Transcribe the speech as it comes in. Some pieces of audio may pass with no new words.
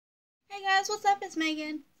Hey guys, what's up? It's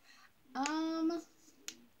Megan.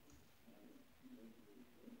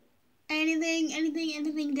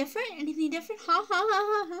 Anything different? Anything different? Ha ha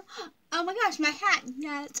ha ha ha. Oh my gosh, my hat.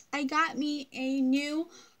 Yes, I got me a new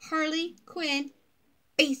Harley Quinn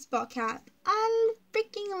baseball cap. I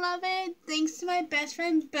freaking love it. Thanks to my best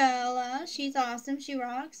friend Bella. She's awesome. She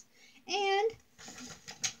rocks. And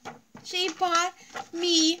she bought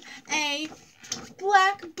me a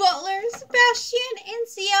Black Butler Sebastian and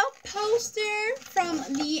CL poster from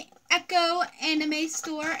the Echo Anime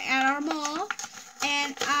store at our mall.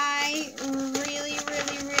 And I really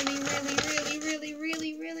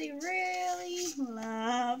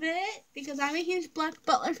love it because I'm a huge Black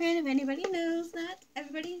Butler fan. If anybody knows that,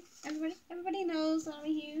 everybody knows I'm a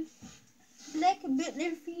huge Black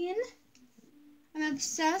Butler fan. I'm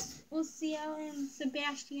obsessed with CL and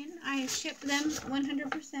Sebastian. I ship them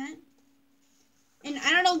 100%. And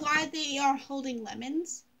I don't know why they are holding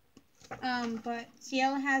lemons. But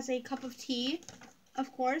CL has a cup of tea,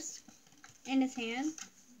 of course, in his hand.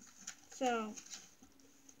 So,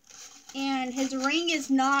 and his ring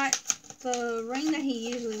is not the ring that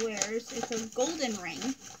he usually wears. It's a golden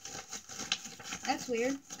ring. That's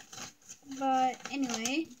weird. But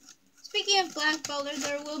anyway, speaking of Black Butler,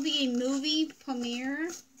 there will be a movie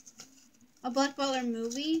premiere. A Black Butler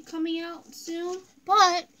movie coming out soon.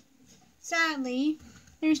 But sadly,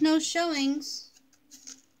 there's no showings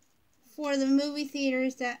for the movie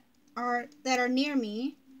theaters that are near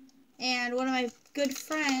me, and one of my good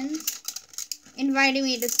friends invited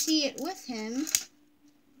me to see it with him.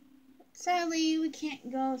 Sadly, we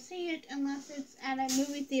can't go see it unless it's at a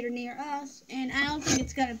movie theater near us, and I don't think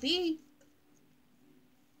it's gonna be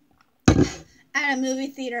at a movie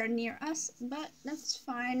theater near us, but that's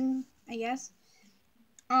fine, I guess.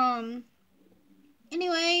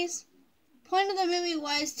 Anyways, point of the movie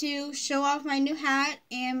was to show off my new hat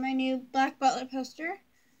and my new Black Butler poster.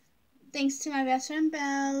 Thanks to my best friend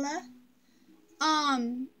Bella.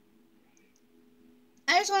 I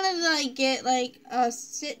just wanted to get a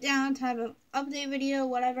sit down type of update video,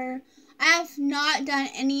 whatever. I have not done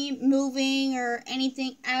any moving or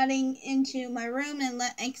anything adding into my room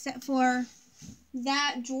except for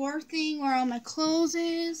that drawer thing where all my clothes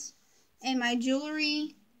is, and my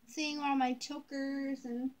jewelry thing where all my chokers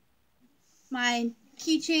and my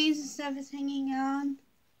keychains and stuff is hanging on.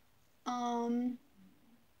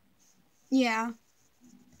 Yeah.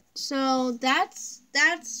 So that's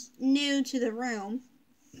new to the room,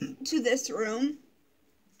 to this room.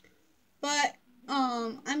 But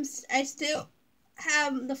I still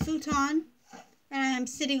have the futon that I'm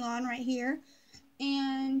sitting on right here,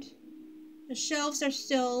 and the shelves are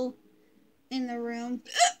still in the room.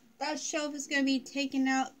 That shelf is going to be taken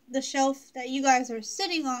out. The shelf that you guys are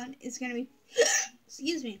sitting on is going to be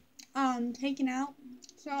excuse me, taken out,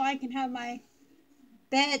 so I can have my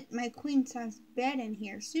bed, my queen size bed in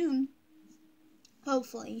here soon.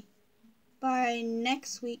 Hopefully by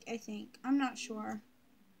next week, I think. I'm not sure.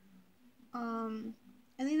 I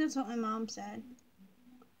think that's what my mom said.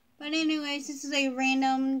 But anyways, this is a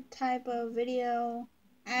random type of video,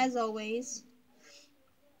 as always.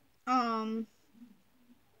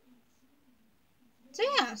 So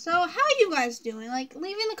yeah, so how are you guys doing? Leave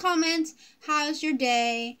in the comments how's your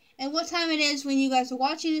day and what time it is when you guys are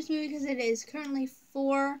watching this movie, because it is currently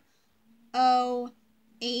 4:08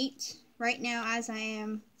 right now as I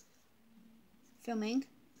am filming.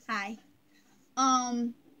 Hi.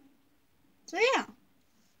 So yeah.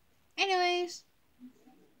 Anyways,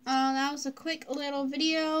 that was a quick little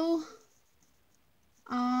video.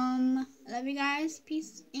 Love you guys.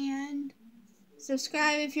 Peace, and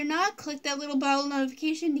subscribe if you're not. Click that little bell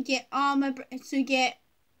notification to get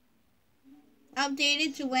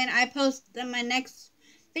updated to when I post my next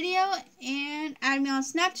video, and add me on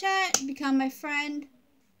Snapchat. Become my friend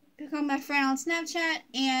on Snapchat,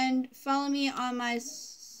 and follow me on my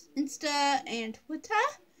Insta and Twitter,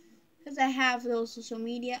 because I have those social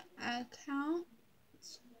media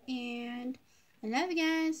accounts. And I love you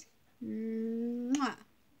guys. Mwah.